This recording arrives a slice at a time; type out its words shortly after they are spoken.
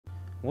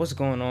What's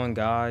going on,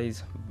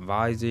 guys?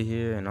 Visor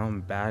here, and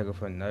I'm back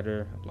with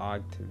another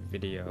logged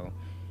video.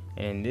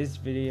 In this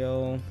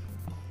video,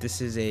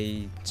 this is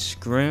a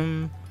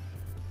Scrim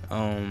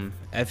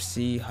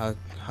FC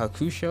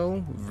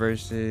Hakusho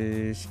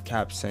versus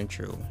Cap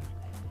Central.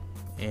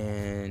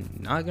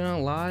 And not gonna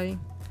lie,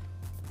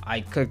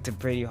 I cooked it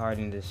pretty hard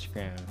in this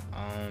Scrim.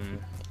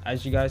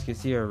 As you guys can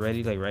see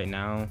already, like right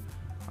now,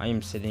 I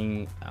am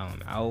sitting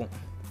out.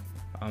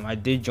 I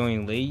did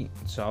join late,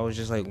 so I was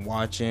just like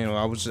watching, or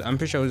I'm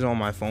pretty sure I was on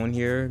my phone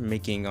here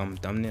making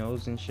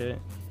thumbnails and shit,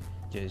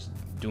 just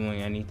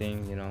doing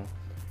anything,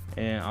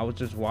 And I was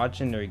just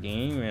watching their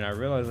game, and I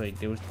realized like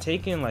they was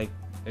taking like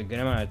a good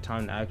amount of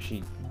time to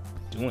actually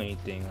do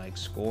anything, like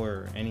score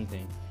or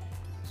anything.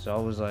 So I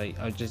was like,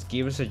 I just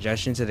gave a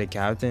suggestion to the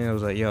captain. I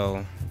was like,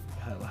 yo,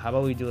 how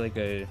about we do like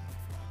a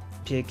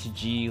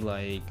PXG,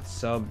 like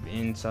sub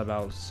in, sub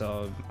out,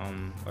 or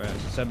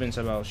sub in,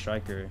 sub out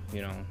striker,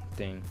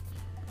 thing.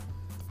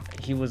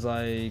 He was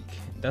like,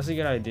 that's a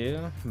good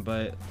idea,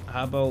 but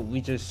how about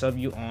we just sub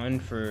you on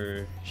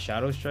for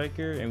Shadow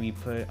Striker and we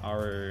put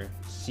our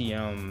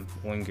CM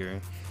winger.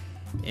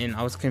 And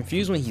I was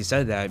confused when he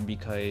said that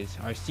because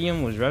our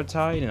CM was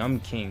Reptile and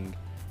I'm King.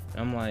 And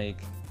I'm like,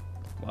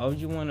 why would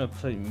you want to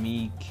put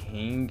me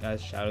King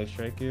as Shadow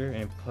Striker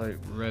and put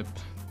Rip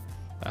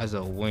as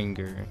a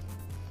winger?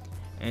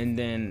 And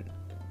then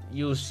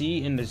you'll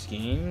see in this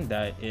game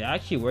that it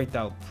actually worked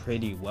out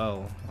pretty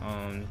well.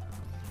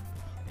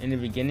 In the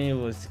beginning, it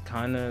was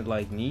kind of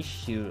like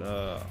niche.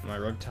 My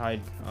Riptide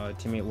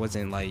teammate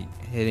wasn't like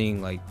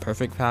hitting like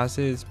perfect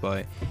passes,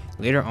 but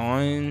later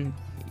on,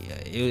 yeah,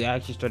 it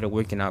actually started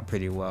working out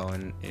pretty well,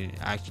 and it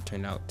actually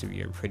turned out to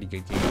be a pretty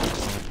good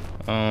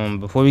game.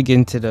 Before we get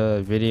into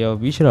the video,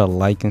 be sure to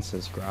like and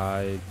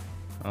subscribe.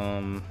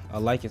 A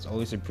like is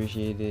always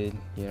appreciated.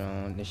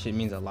 This shit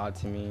means a lot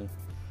to me.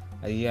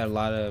 I get a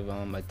lot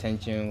of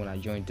attention when I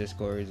join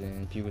Discords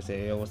and people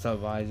say, yo, what's up,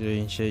 Visor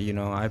and shit.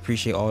 I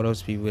appreciate all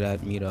those people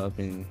that meet up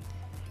and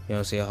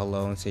say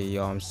hello and say,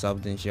 yo, I'm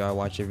subbed and shit. I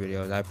watch your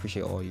videos. I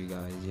appreciate all you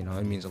guys.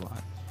 It means a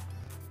lot.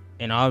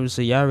 And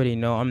obviously, y'all already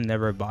know I'm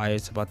never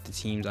biased about the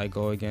teams I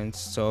go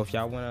against. So if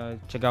y'all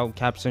want to check out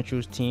Cap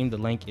Central's team, the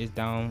link is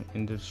down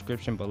in the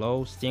description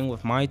below. Staying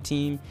with my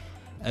team,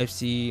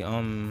 FC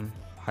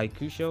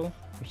Hakusho.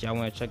 If y'all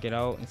want to check it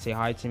out and say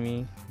hi to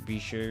me, be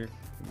sure,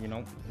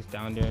 it's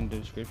down there in the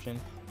description.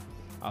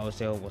 I will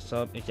say, oh, what's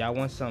up. If y'all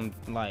want some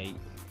like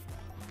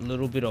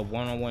little bit of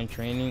one-on-one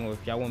training, or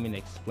if y'all want me to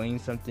explain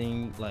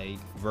something like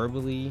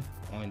verbally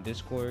on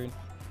Discord,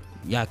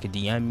 y'all could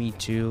DM me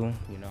too.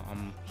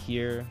 I'm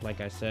here,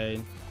 like I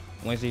said,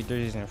 Wednesdays,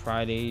 Thursdays, and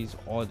Fridays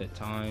all the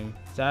time.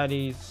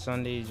 Saturdays,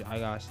 Sundays, I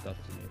got stuff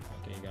to do.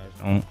 Okay,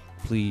 guys,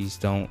 please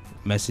don't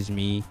message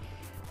me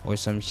or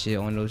some shit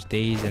on those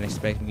days and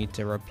expect me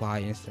to reply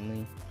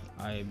instantly.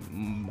 I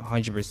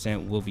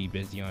 100% will be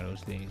busy on those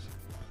days.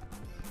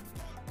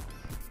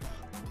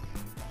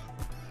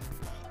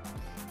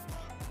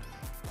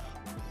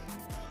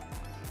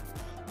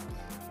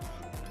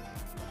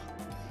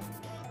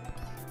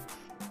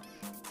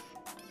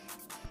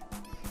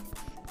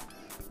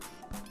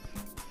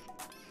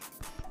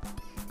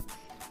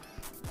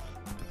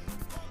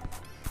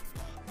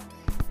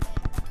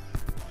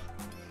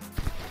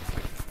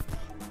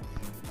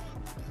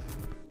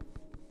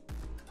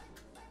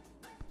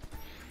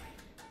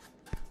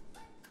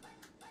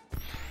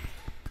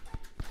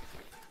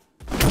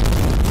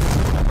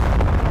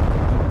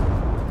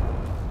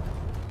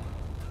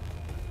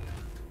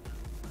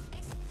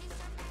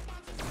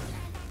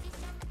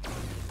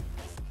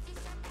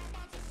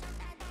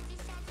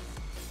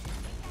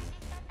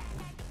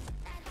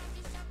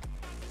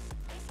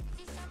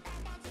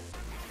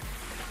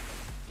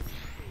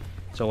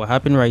 So what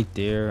happened right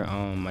there,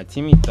 my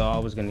teammate thought I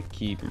was gonna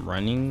keep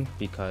running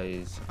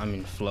because I'm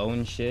in flow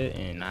and shit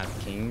and not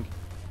King.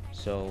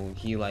 So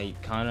he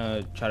like kind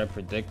of tried to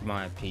predict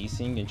my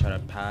pacing and try to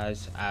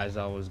pass as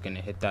I was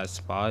gonna hit that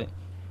spot.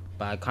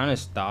 But I kind of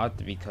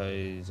stopped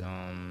because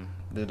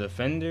the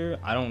defender,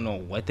 I don't know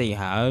what they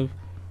have.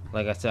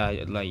 Like I said, I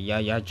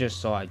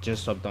just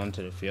subbed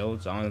onto the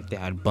field. So I don't know if they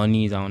had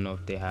bunnies. I don't know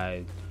if they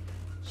had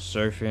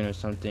surfing or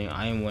something.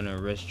 I didn't want to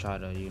risk try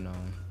to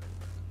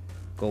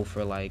go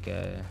for like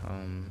a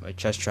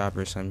chest trap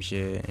or some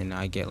shit and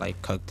I get like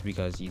cooked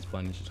because he's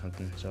bunnies or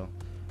something. So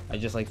I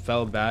just like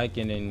fell back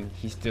and then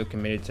he still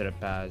committed to the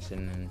pass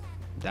and then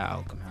that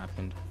outcome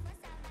happened.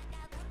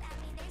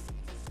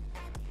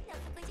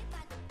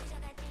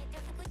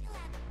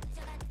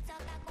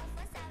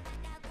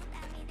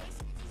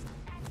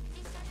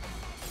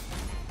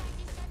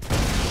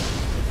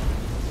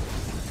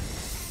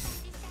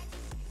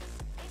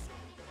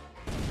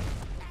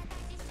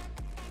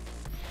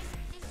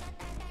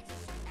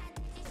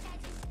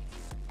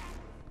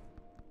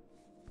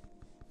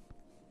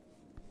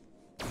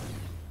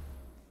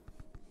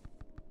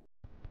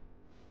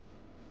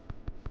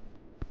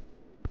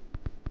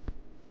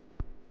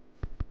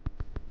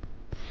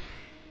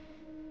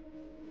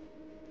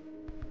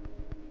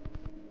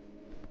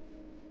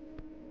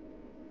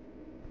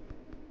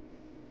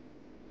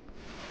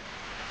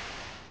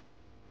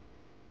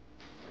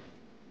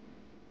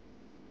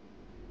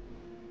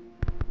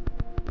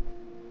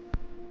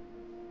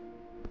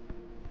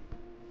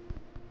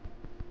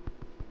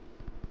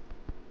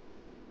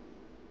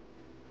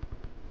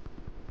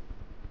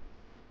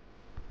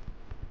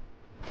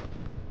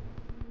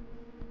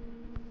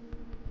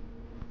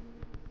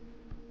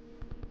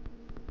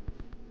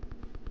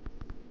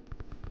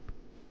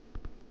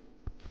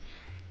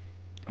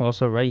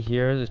 Also, right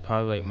here is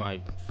probably like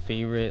my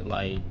favorite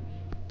like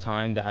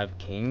time to have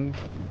king.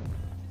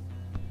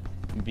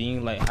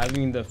 Being like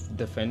having the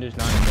defenders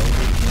not know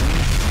the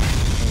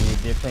king, and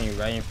they're playing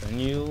right in front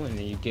of you, and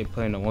then you get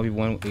put in a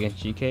 1v1 against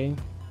GK,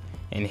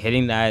 and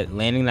hitting that,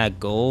 landing that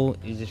goal,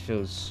 it just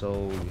feels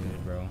so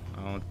good, bro.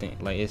 I don't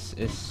think like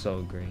it's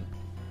so great.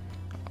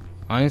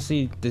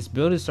 Honestly, this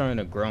build is starting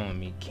to grow on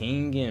me.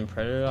 King and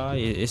Predator Eye,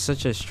 it's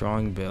such a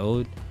strong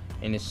build,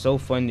 and it's so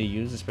fun to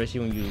use,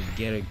 especially when you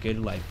get a good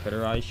like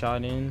Predator Eye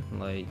shot in.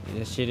 Like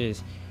this shit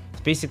is,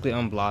 it's basically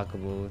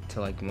unblockable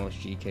to like most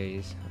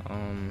GKs.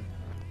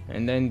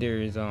 And then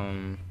there's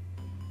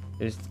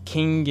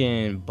King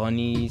and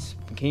Bunnies.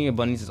 King and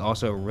Bunnies is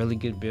also a really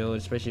good build,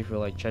 especially for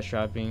like chest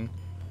trapping.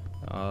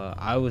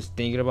 I was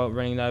thinking about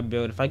running that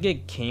build. If I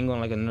get King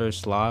on like another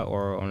slot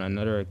or on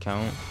another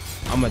account,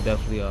 I'm gonna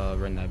definitely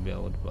run that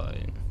build. But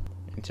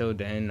until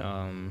then,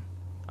 I'm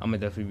gonna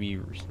definitely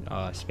be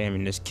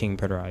spamming this King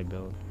Predator Eye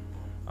build.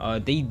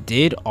 They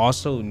did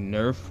also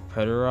nerf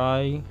Predator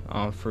Eye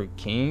for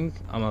King.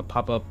 I'm gonna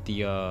pop up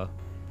the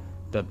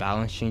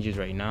balance changes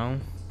right now.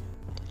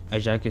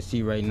 As y'all can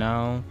see right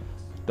now,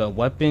 the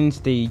weapons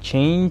they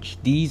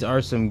changed. These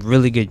are some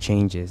really good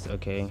changes.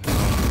 Okay.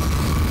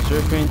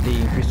 Serpent, they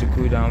increased the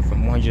cooldown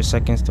from 100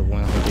 seconds to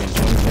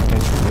 120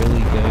 seconds.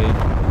 Really good.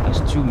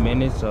 That's 2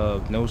 minutes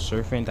of no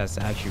Serpent. That's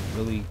actually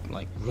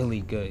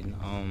really good.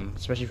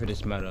 Especially for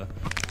this meta.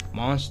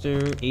 Monster,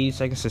 80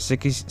 seconds to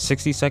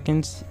 60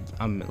 seconds.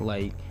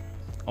 Like,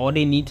 all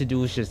they need to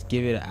do is just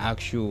give it an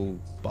actual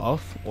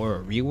buff or a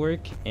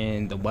rework,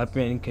 and the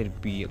weapon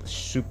could be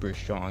super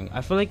strong.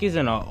 I feel like it's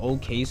in an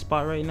okay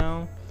spot right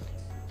now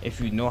if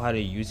you know how to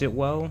use it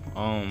well.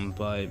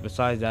 But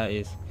besides that,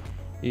 is,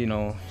 you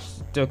know,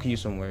 still could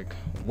use some work.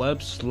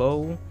 Web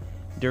slow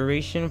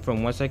duration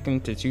from 1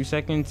 second to 2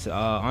 seconds.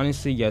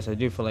 Honestly, yes, I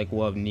do feel like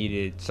web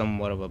needed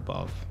somewhat of a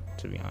buff,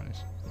 to be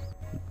honest.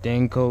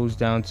 Then goes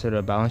down to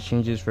the balance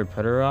changes for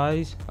Predator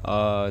Eyes.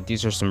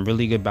 These are some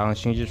really good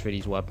balance changes for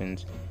these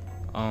weapons.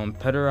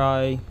 Predator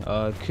Eye,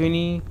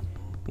 Kuni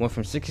went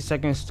from 60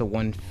 seconds to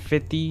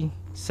 150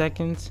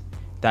 seconds.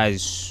 That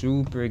is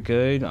super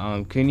good.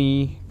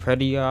 Kuni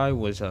Predator Eye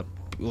was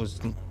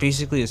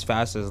basically as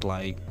fast as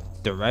like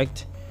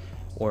Direct,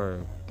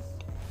 or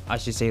I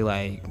should say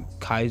like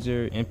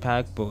Kaiser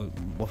Impact, but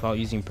without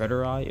using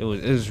Predator Eye. It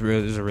was a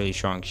really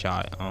strong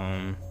shot.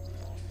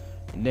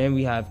 Then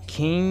we have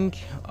King,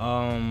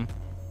 from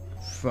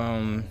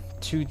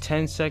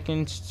 210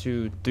 seconds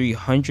to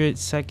 300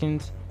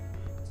 seconds.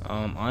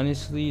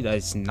 Honestly,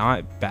 that's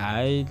not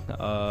bad.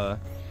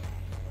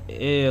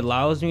 It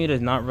allows me to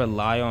not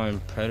rely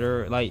on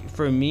Predator. Like,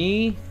 for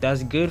me,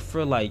 that's good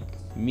for like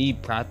me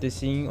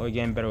practicing or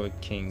getting better with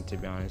King, to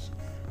be honest.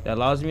 That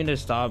allows me to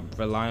stop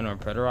relying on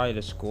Predator Eye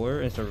to score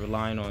and start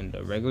relying on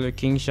the regular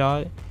King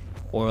shot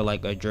or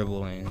like a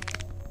dribble in.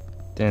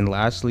 Then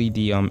lastly,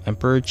 the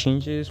Emperor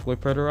changes with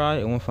Predator Eye.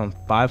 It went from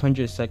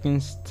 500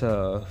 seconds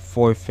to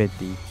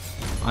 450.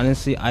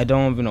 Honestly, I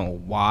don't even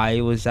know why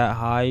it was that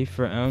high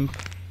for Emp.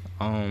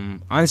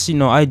 Honestly,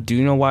 no, I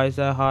do know why it's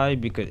that high,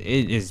 because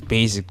it is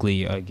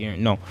basically a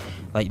guarantee. No,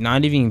 like,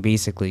 not even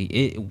basically,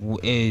 it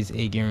is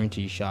a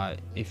guaranteed shot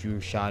if you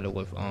shot it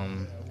with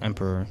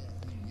Emperor,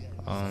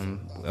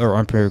 or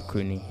Emperor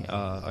Kuni,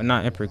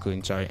 not Emperor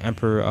Kuni, sorry,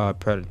 Emperor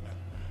Predator.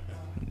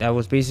 That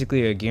was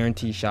basically a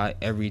guaranteed shot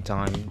every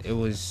time. It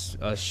was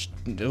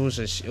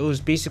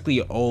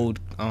basically old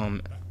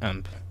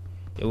Emp.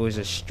 It was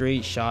a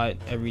straight shot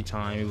every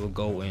time. It would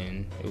go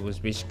in. It was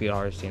basically the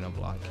hardest thing to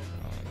block.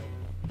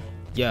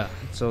 Yeah,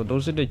 so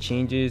those are the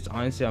changes.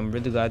 Honestly, I'm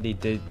really glad they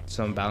did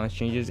some balance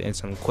changes and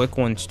some quick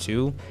ones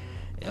too.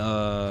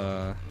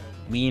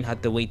 We didn't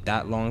have to wait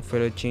that long for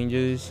the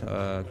changes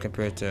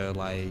compared to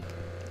like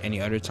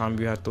any other time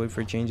we have to wait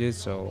for changes.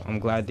 So I'm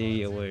glad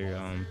they were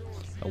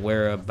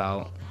aware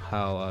about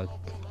how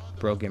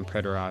broken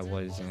Predator Eye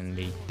was, and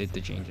they did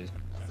the changes.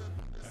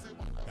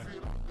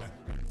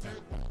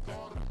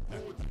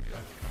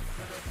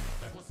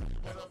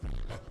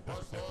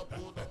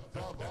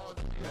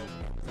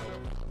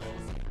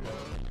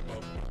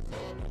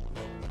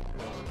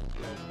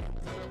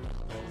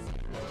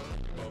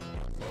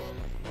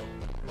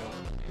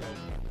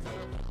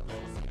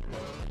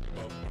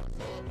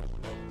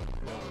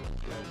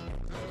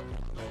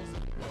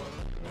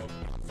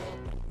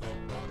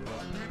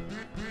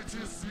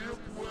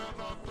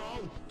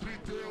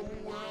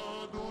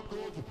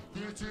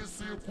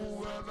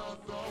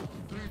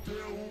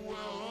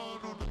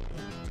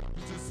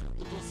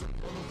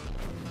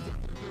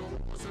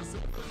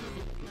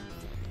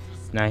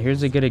 Now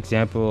here's a good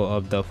example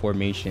of the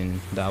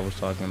formation that I was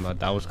talking about.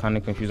 That was kind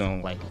of confused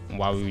on like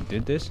why we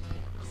did this.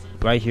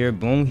 Right here,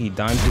 boom, he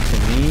dimes it to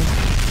me,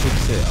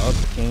 picks it up,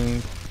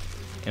 King,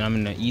 and I'm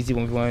in an easy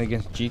 1v1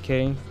 against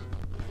GK.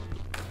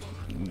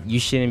 You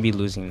shouldn't be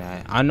losing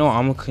that. I know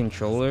I'm a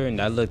controller and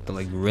that looked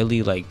like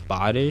really like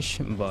bottish,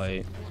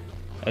 but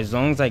as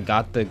long as I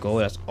got the goal,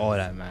 that's all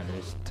that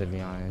matters, to be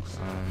honest.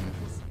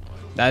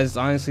 That is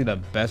honestly the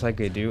best I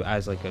could do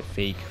as like a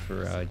fake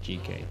for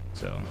GK.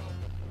 So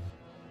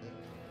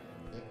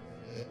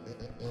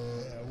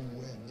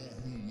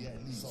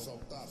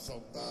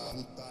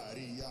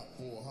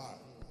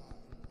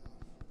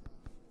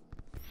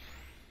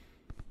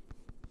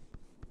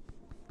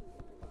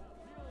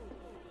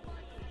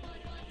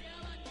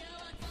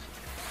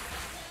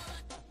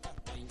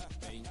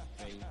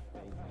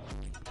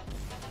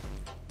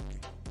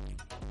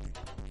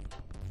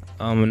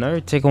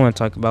Another take I want to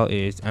talk about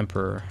is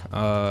Emperor.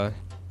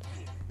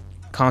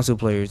 Console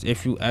players,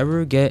 if you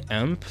ever get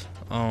Emp,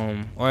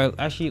 or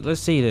actually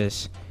let's say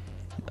this,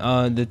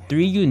 the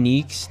 3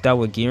 uniques that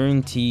would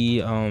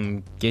guarantee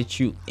get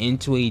you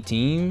into a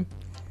team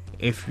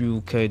if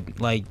you could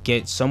like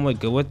get somewhat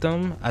good with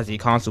them as a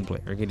console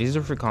player. Okay, these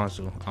are for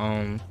console.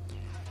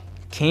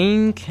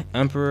 King,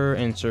 Emperor,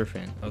 and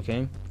Serpent.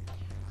 Okay,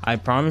 I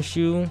promise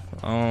you,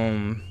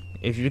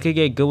 if you could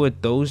get good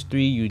with those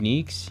 3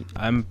 uniques,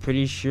 I'm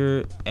pretty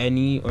sure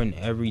any or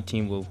every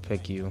team will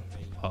pick you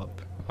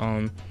up.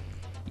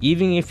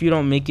 Even if you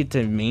don't make it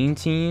to main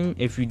team,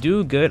 if you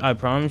do good, I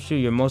promise you,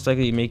 you're most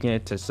likely making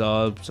it to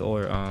subs,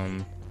 or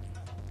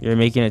you're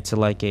making it to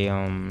like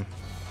a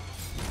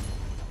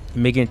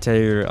making it to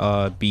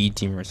your B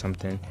team or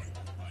something.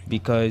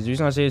 Because the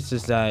reason I say this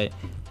is that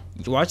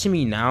you're watching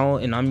me now,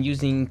 and I'm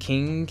using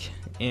King,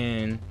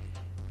 and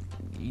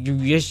you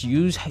just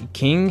use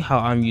King how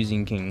I'm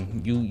using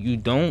King. You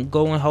don't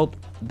go and help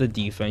the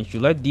defense. You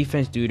let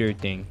defense do their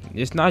thing.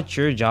 It's not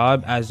your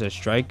job as a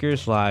striker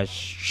slash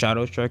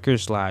shadow striker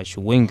slash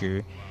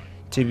winger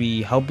to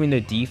be helping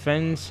the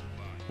defense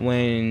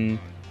when,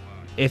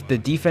 if the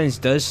defense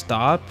does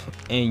stop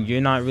and you're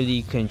not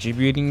really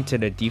contributing to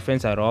the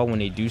defense at all when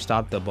they do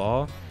stop the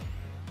ball,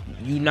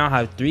 you now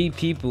have 3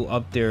 people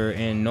up there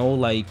and no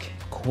like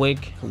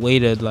quick way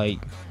to like,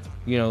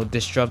 you know,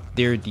 disrupt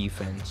their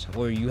defense,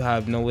 or you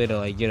have no way to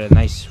like get a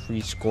nice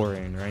free score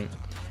in, right?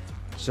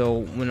 So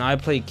when I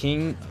play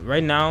King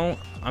right now,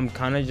 I'm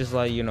kind of just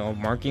like, you know,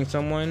 marking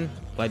someone.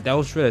 Like that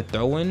was for the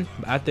throw-in.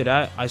 But after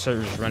that, I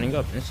started just running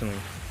up instantly.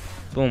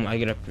 Boom,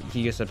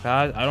 he gets a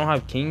pass. I don't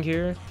have King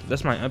here.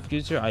 That's my up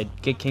user. I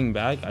get King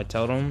back. I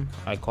tell them,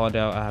 I called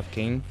out I have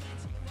King.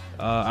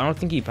 I don't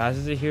think he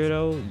passes it here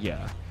though.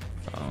 Yeah.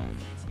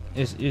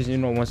 It's you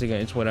know, once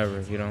again, it's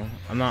whatever, you know.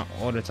 I'm not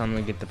all the time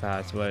gonna get the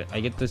pass, but I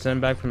get the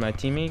send back from my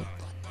teammate.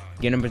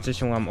 Get in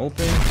position where I'm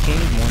open. King,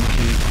 1, 2,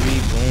 3,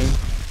 boom.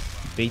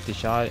 Bait the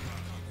shot.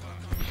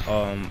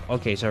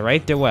 Okay, so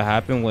right there what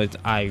happened was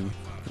I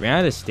ran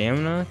out of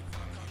stamina,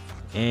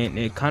 and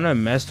it kind of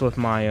messed with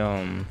my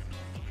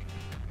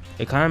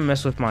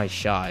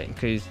shot,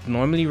 because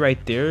normally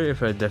right there,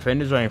 if a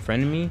defender's right in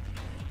front of me,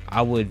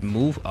 I would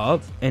move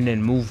up and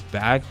then move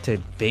back to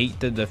bait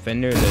the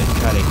defender to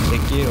try to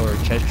kick it or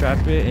chest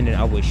trap it, and then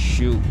I would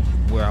shoot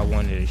where I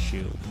wanted to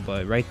shoot.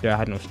 But right there I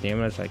had no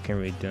stamina, so I couldn't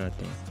really do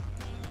nothing.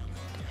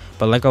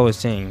 But like I was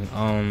saying,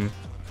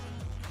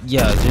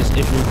 yeah, just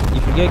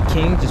if you get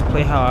King, just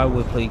play how I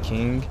would play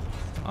King.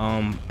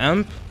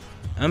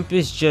 Emp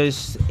is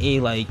just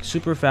a like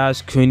super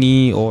fast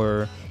Kuni,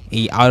 or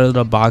a out of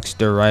the box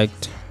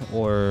direct,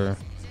 or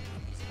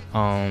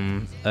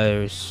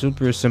a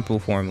super simple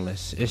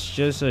formless. It's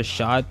just a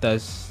shot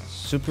that's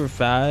super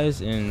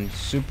fast and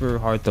super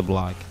hard to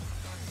block.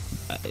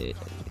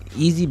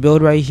 Easy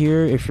build right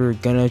here if you're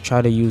gonna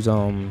try to use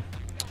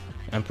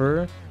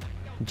Emperor.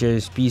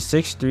 Just be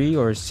 6'3"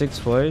 or 6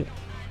 foot.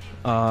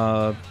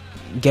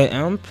 Get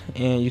Emp,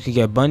 and you could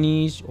get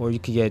bunnies, or you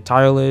could get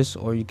tireless,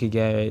 or you could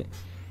get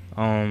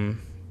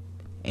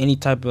any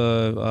type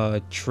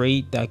of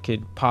trait that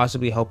could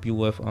possibly help you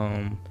with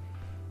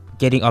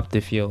getting up the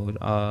field.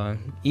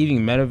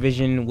 Even meta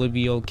vision would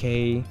be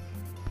okay.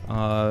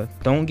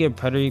 Don't get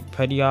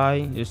petty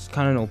eye. There's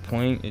kind of no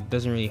point. It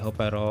doesn't really help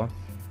at all.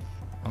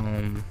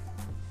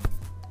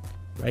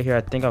 Right here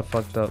I think I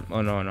fucked up.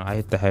 Oh no, I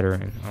hit the header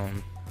in.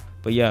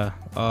 But yeah,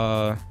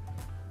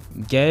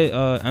 get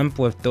Emp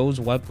with those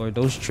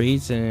those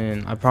traits,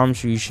 and I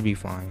promise you should be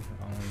fine.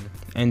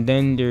 And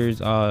then there's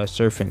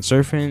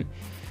Serpent.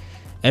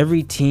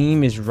 Every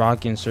team is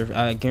rocking Serpent.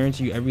 I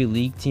guarantee you every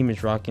league team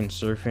is rocking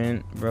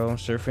Serpent, bro.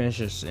 Serpent is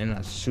just in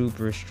a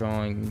super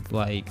strong,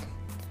 like,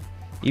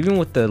 even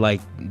with the like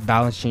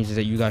balance changes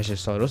that you guys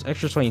just saw, those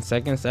extra 20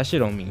 seconds, that shit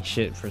don't mean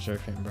shit for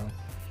Serpent, bro.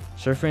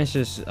 Serpent is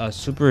just a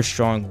super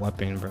strong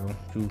weapon, bro.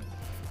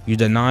 You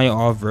deny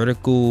all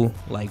vertical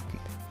like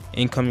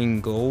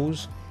incoming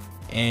goals,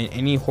 and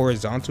any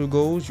horizontal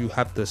goals you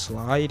have to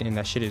slide, and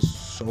that shit is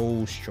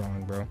so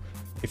strong, bro.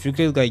 If you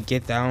could like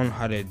get down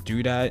how to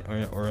do that,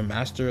 or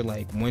master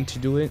like when to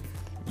do it,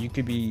 you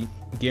could be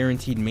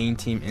guaranteed main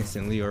team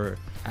instantly, or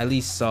at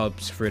least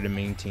subs for the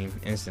main team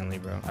instantly,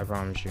 bro. I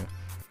promise you.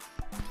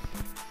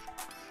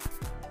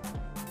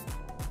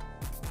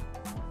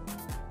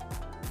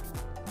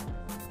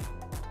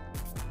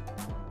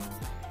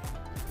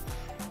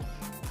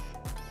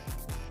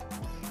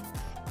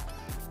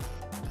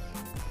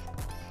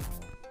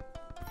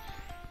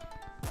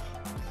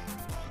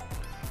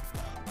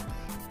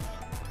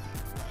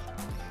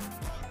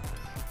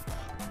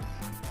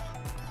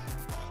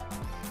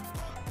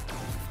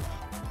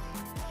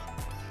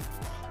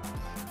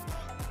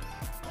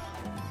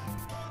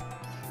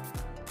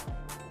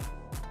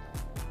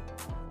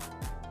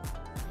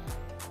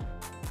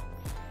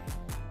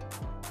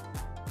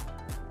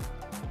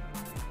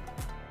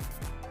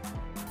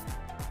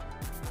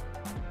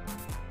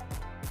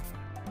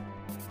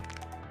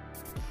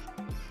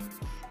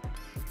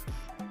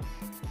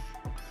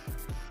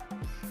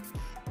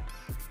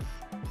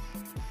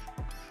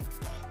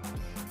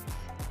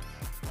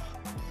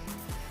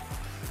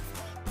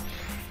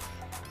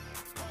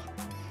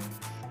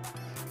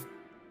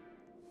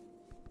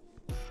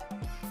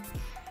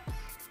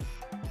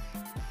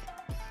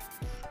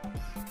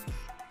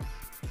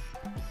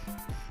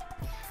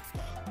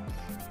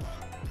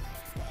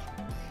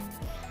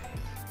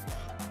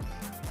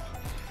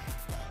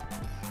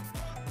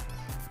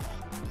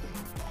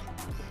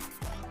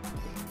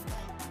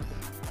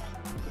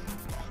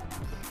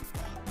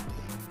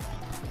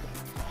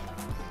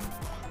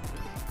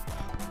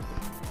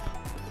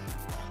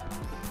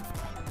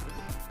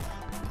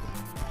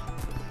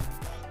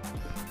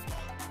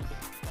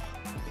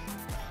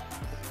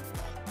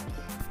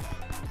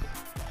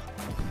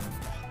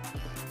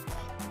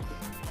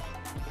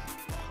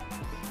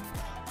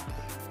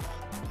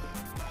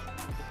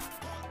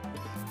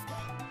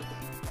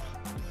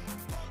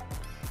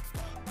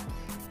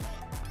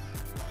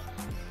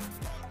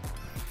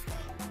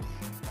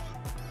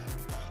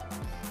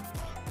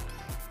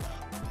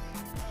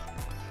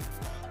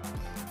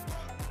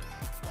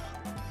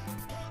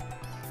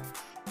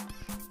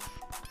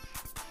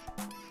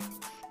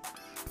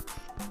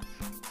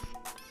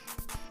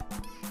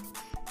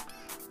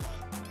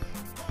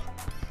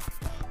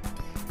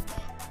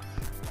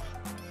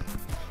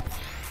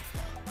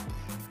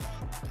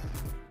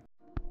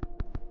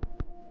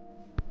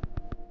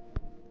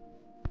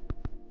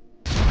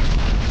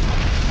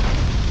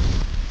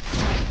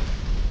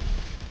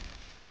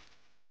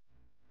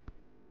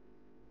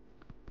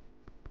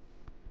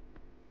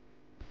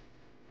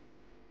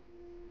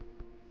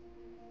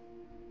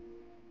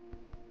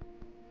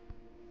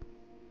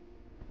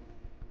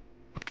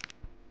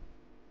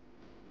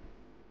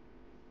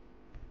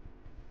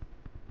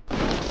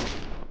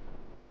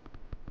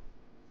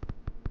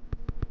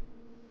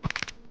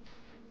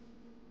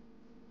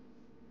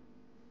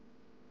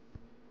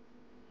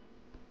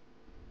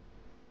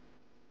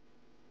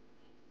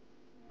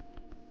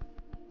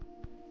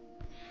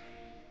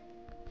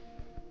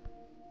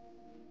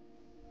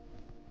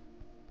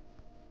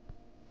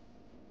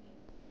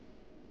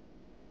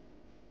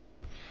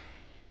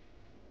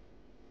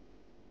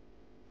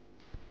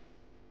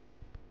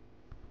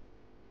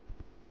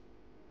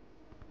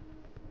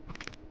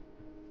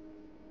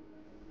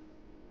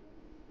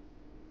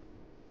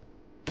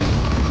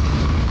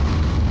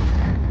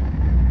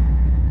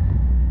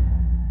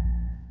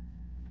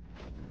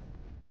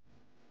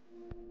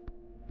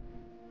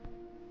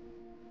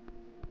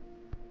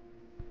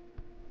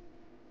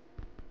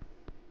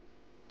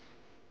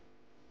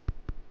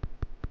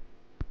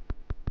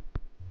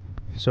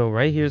 So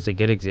right here is a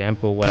good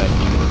example of what I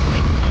mean with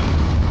like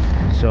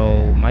Imp.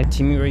 So my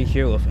teammate right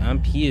here with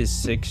Imp, he is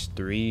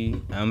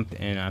 6'3", Imp,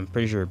 and I'm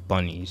pretty sure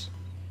bunnies.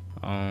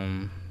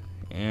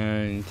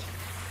 And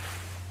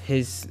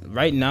his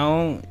right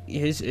now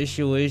his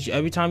issue is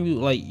every time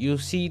you'll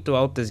see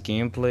throughout this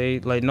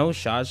gameplay, like, no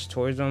shots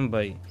towards him,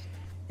 but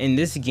in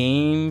this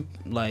game,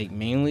 like,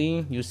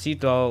 mainly you'll see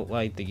throughout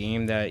like the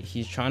game that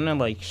he's trying to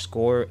like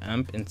score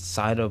Imp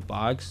inside a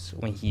box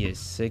when he is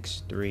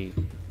 6'3",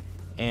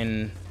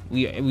 and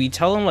we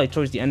tell him like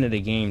towards the end of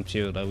the game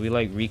too, like we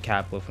like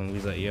recap with him.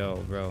 We's like, yo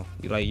bro,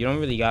 you don't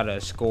really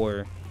gotta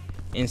score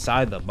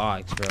inside the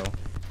box, bro.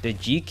 The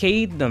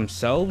GK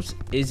themselves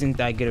isn't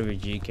that good of a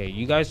GK.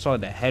 You guys saw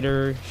the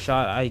header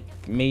shot I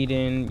made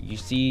in. You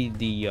see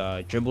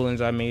the dribblings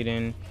I made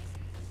in.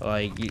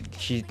 Like,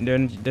 they're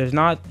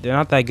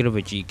not that good of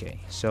a GK.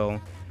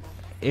 So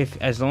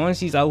as long as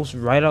he's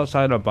right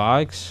outside the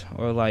box,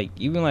 or like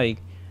even like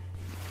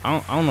I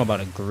don't know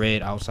about a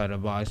grid outside the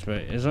box,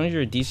 but as long as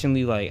you're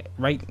decently like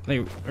right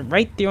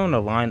there on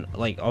the line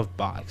like of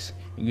box,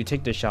 you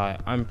take the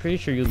shot, I'm pretty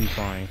sure you'll be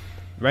fine.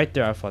 Right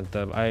there I fucked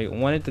up. I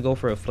wanted to go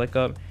for a flick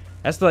up.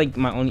 That's like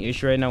my only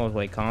issue right now with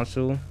like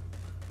console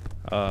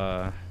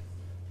that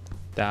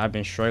I've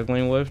been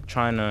struggling with,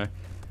 trying to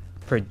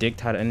predict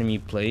how the enemy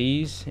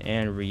plays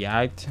and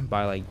react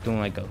by like doing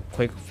like a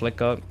quick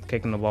flick up,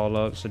 kicking the ball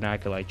up, so now I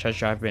could like chest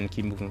trap it and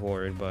keep moving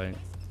forward. But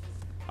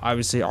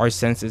obviously our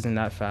sense isn't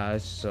that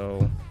fast,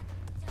 so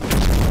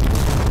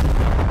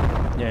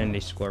yeah, and they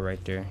score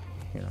right there,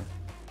 you know.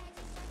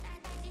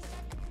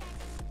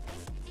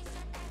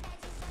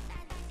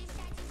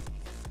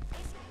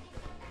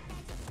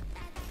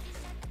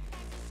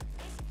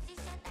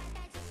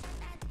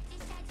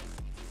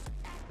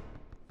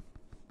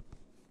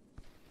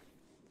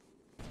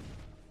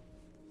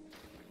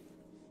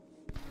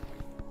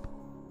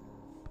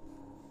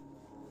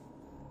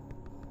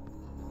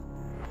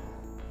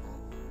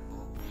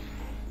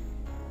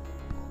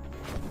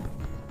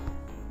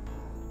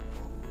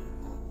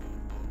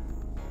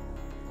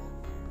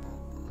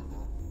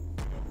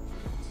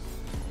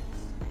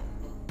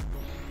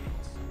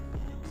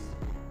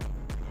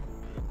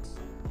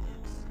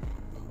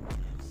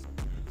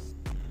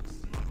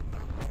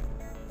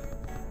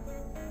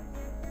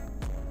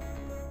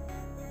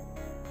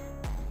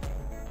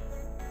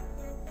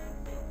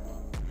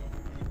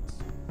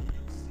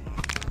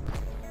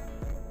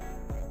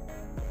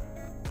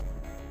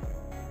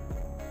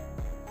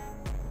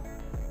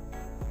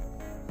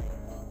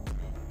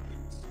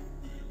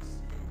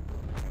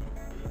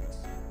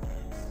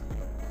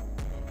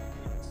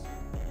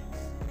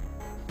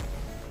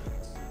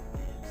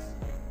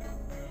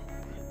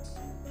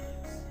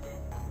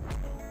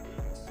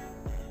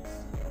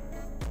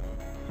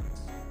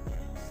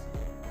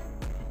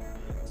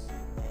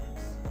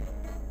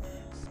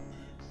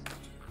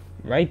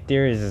 Right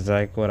there is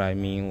like what I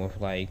mean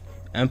with like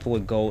Imp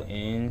would go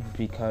in,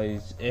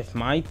 because if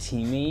my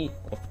teammate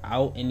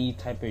without any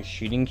type of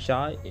shooting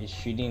shot is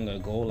shooting a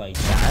goal like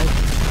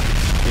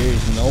that,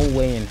 there's no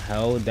way in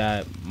hell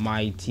that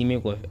my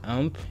teammate with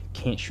Imp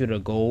can't shoot a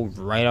goal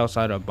right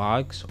outside a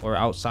box or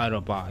outside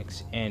a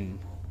box and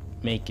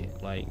make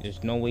it. Like,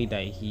 there's no way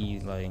that he,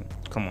 like,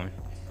 come on.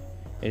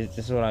 This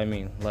is what I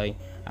mean. Like,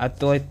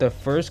 after like the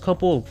first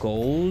couple of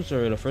goals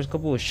or the first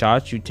couple of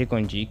shots you take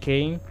on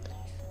GK,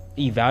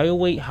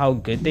 evaluate how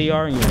good they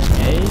are in your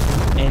head,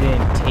 and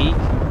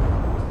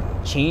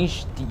then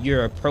change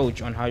your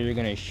approach on how you're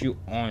gonna shoot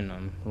on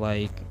them.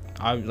 Like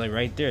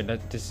right there,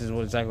 this is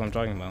exactly what I'm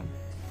talking about.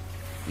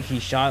 He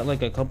shot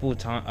like a couple of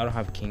times. I don't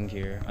have king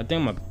here. I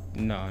think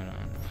no,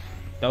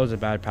 that was a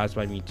bad pass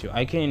by me too.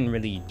 I couldn't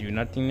really do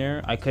nothing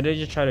there. I could have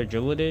just tried to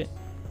dribble it,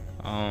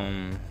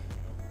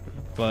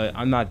 but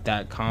I'm not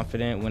that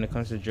confident when it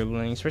comes to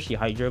dribbling, especially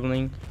high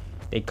dribbling.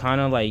 They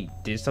kind of like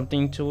did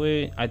something to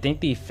it. I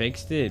think they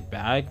fixed it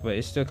back, but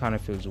it still kind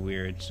of feels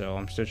weird. So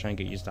I'm still trying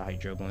to get used to high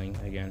dribbling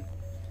again.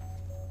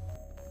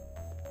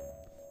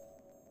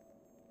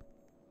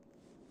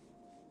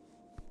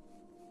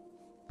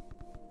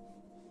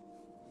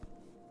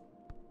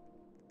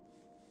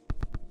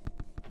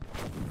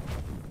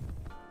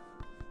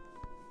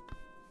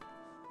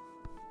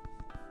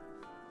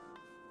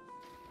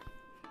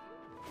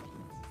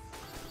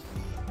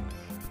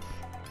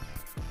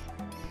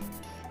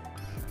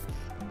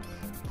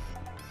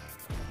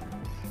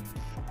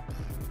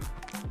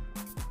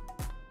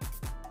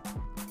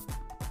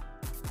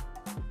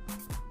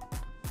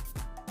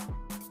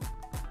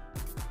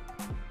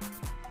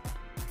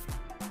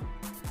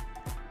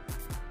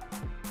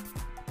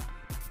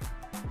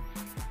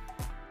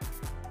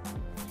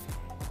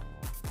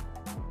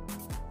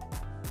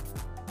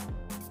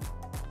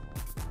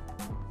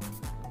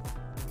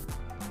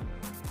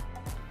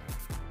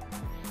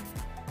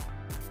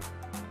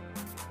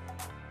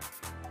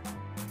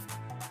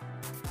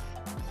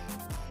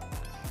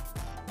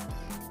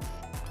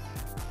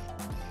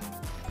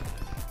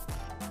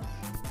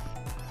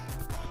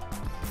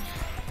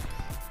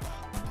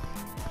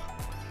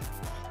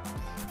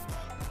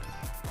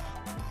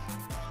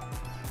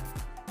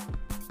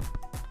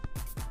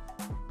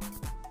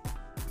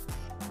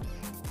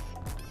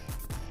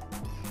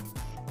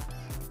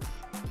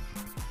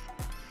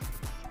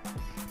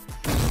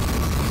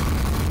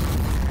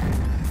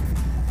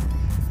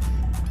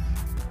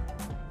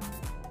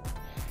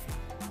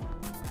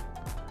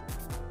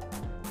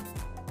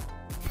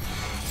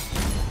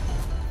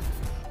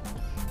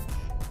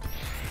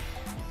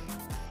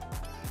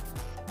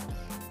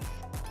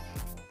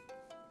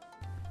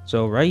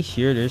 So right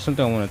here, there's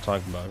something I want to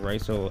talk about,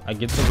 right? So I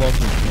get the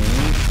welcome king,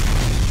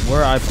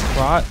 where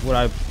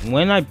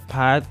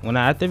when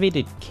I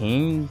activated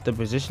king, the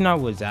position I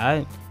was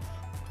at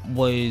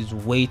was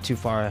way too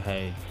far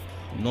ahead.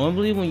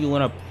 Normally, when you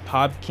want to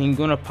pop king, you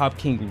want to pop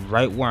king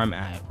right where I'm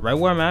at,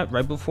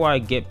 right before I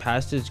get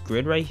past this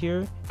grid right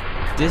here.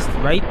 This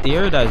right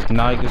there, that is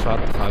not a good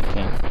spot to pop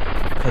king,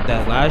 because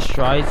that last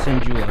stride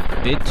sends you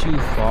a bit too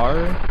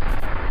far.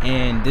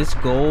 And this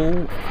goal,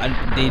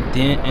 they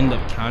didn't end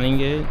up counting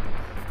it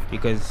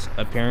because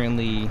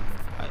apparently,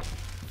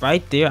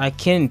 right there, I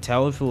can't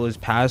tell if it was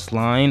past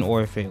line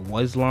or if it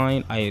was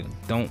line. I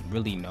don't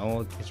really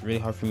know. It's really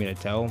hard for me to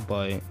tell,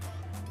 but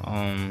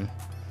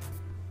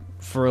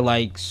for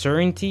like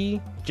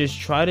certainty, just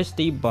try to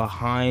stay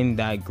behind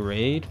that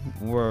grid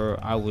where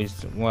I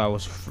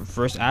was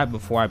first at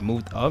before I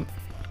moved up,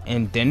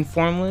 and then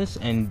formless,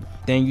 and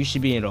then you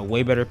should be in a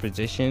way better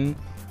position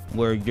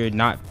where you're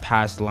not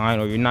past line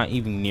or you're not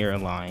even near a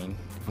line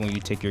when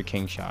you take your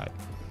king shot.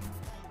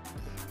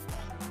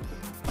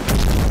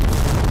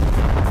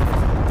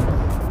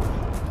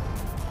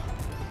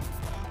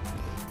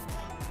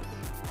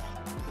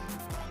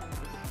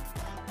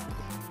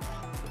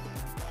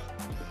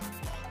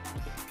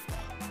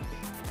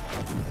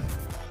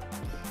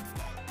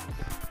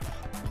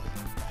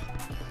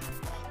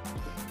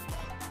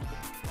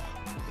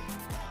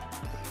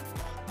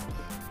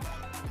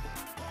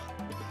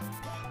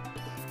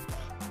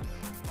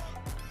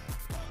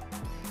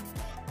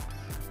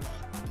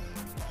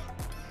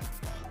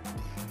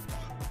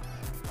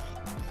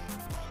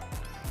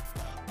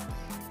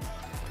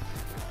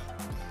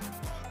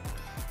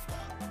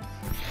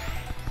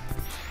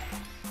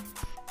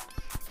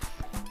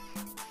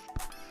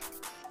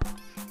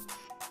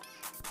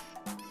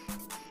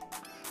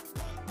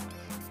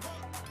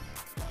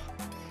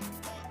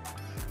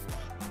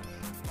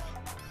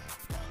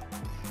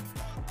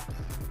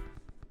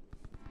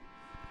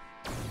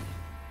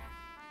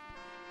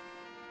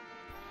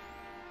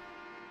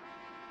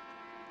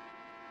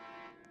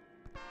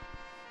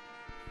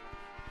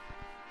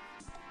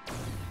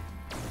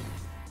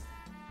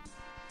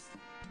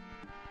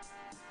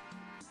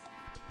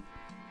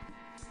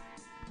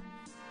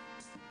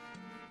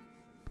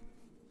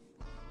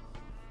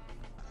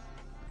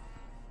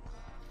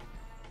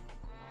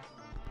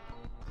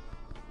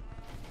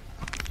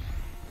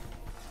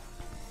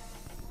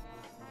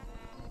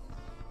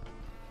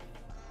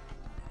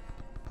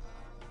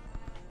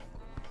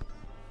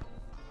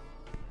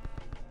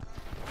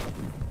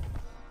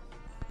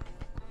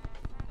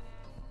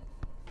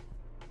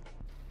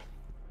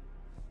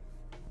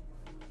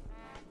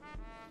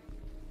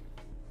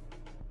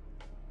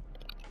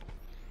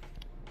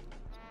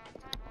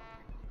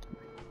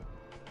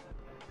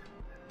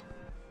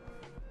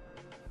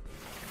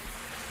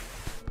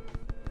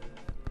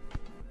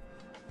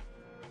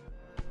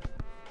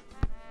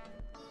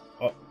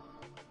 Oh,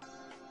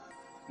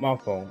 my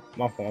phone.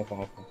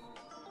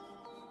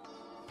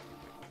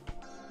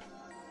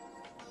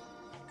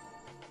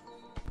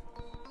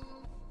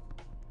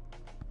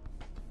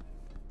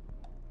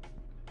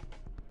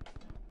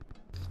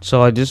 So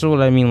like this is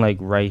what I mean, like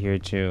right here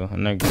too.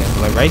 I'm not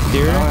like right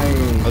there.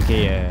 Nice.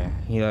 Okay,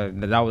 yeah,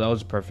 that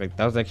was perfect.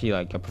 That was actually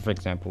like a perfect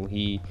example.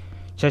 He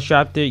chest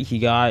trapped it. He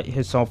got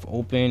himself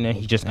open and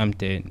he just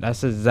emptied.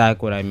 That's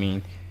exactly what I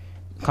mean.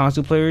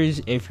 Console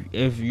players, if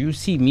you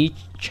see me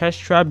chest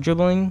trap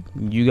dribbling,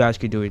 you guys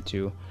could do it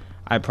too.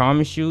 I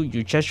promise you,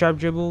 you chest trap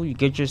dribble, you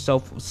get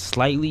yourself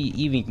slightly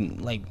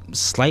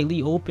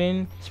slightly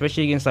open,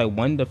 especially against like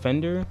one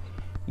defender.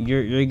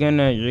 You're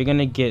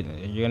gonna get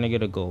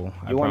a goal.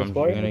 I promise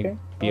you're gonna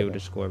be able to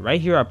score. Right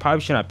here, I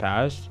probably shouldn't have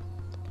passed.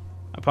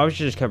 I probably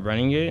should just kept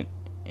running it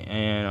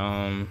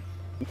and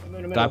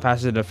got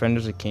past the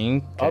defenders of king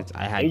because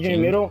I had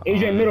king.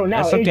 Adrian middle now.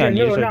 That's something Adrian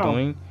I need to start now.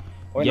 doing.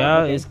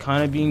 Yeah, it's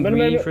kind of being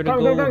greedy for the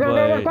goal,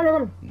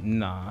 but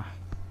nah.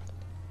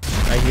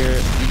 Right here,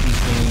 easy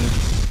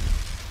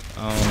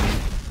king.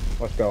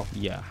 Let's go.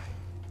 Yeah,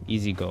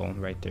 easy goal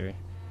right there.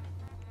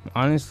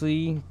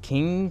 Honestly,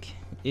 king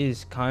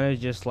is kind of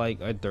just like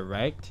a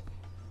direct,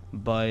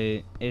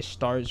 but it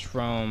starts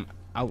from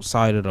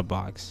outside of the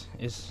box.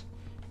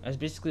 That's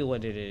basically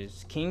what it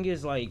is. King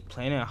is like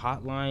planet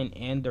hotline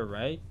and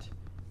direct,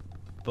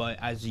 but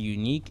as a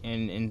unique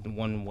and in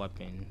one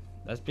weapon.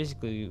 That's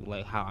basically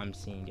like how I'm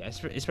seeing it,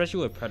 especially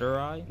with Predator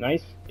Eye.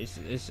 Nice.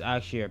 It's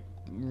actually a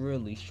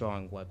really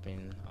strong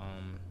weapon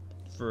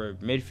for a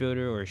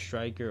midfielder or a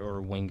striker or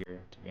a winger,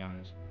 to be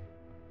honest.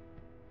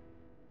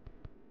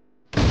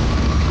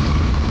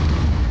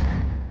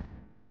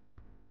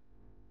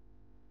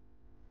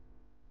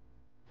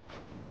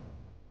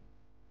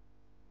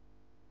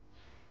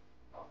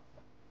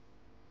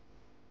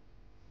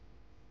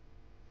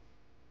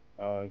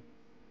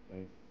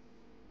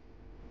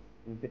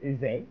 Is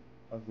they?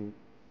 Okay.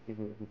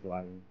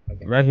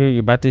 Right here, you're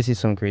about to see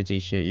some crazy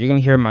shit. You're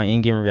gonna hear my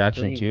in-game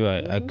reaction too,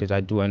 because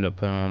I do end up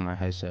putting on my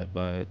headset.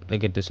 But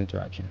look at this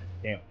interaction.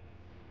 Damn.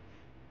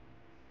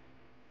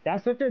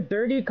 That's such a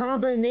dirty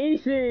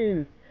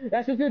combination.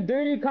 That's such a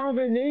dirty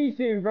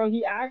combination, bro.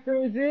 He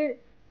acros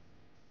it.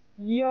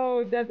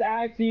 Yo, that's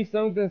actually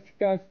so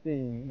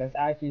disgusting. That's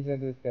actually so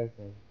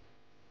disgusting.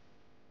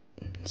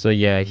 So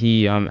yeah,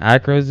 he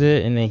acros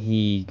it, and then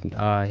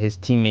his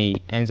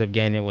teammate ends up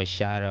getting it with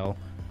Shadow.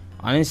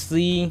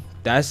 Honestly,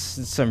 that's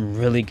some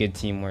really good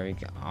teamwork.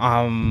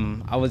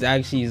 I was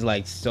actually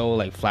like so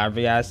like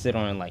flabbergasted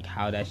on like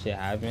how that shit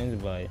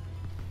happens, but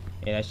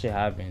yeah, that shit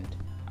happened.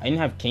 I didn't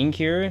have King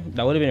here.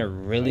 That would have been a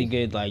really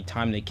good like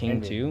time to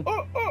King too.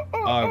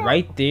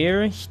 Right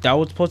there, that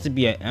was supposed to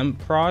be an M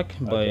proc,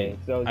 but Okay,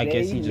 so I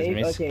guess he just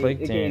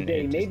misclicked and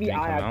it just maybe didn't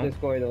I come have out. to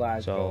score the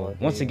last goal.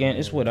 So once again,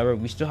 it's whatever.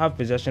 We still have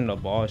possession of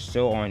the ball,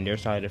 still on their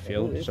side of the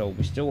field, so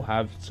we still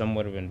have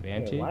somewhat of an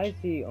advantage. Why is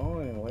he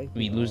on?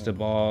 We lose the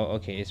ball.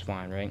 Okay, it's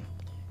fine, right?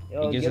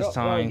 Yo, it gives us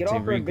time to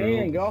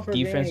regroup.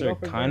 Defense are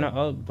kind of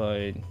up,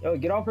 but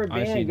get off her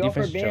honestly, ban,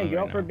 defense is chilling get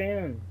right off her now.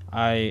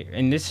 ban.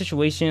 In this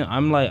situation,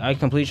 I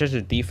completely trust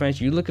the defense.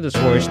 You look at the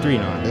score, it's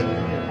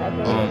 3-9.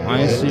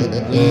 Honestly,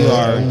 we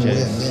are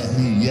just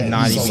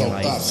not even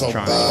like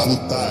trying.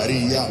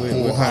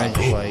 We're kind of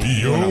just like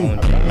doing our own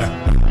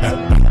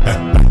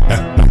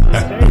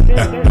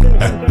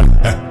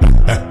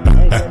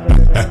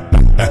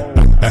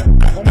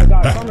Oh my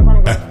god, come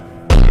on.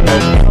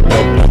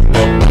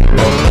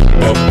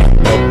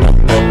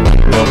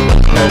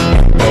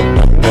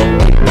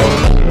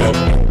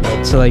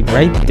 So like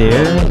right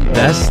there,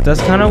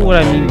 that's kind of what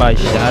I mean by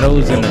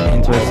Shadows in an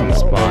interesting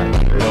spot.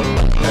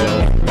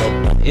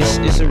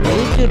 So it's a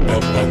really good.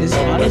 It's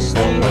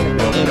honestly, in my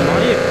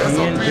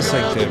opinion, it's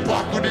like good.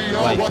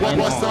 Like I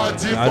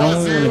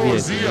don't really want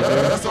to be a teaser.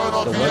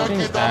 The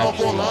weapon's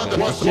actually good.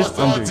 It's just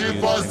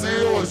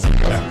underused.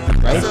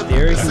 Right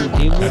there, he was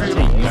able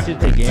to use it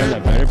to get in a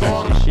better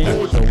position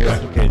so where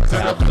he could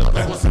tap the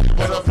ball.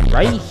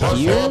 Right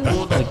here,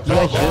 like you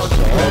guys just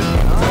saw.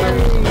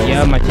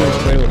 Yeah, my team is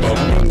great with him,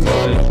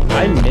 but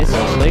I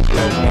misclicked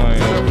on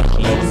the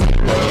King,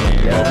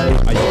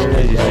 and I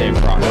just did a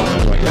proc.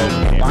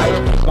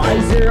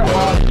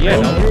 Yeah,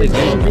 that was the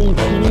game.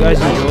 You guys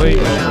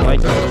enjoyed,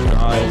 like,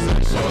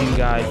 subscribe, see you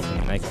guys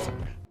next time.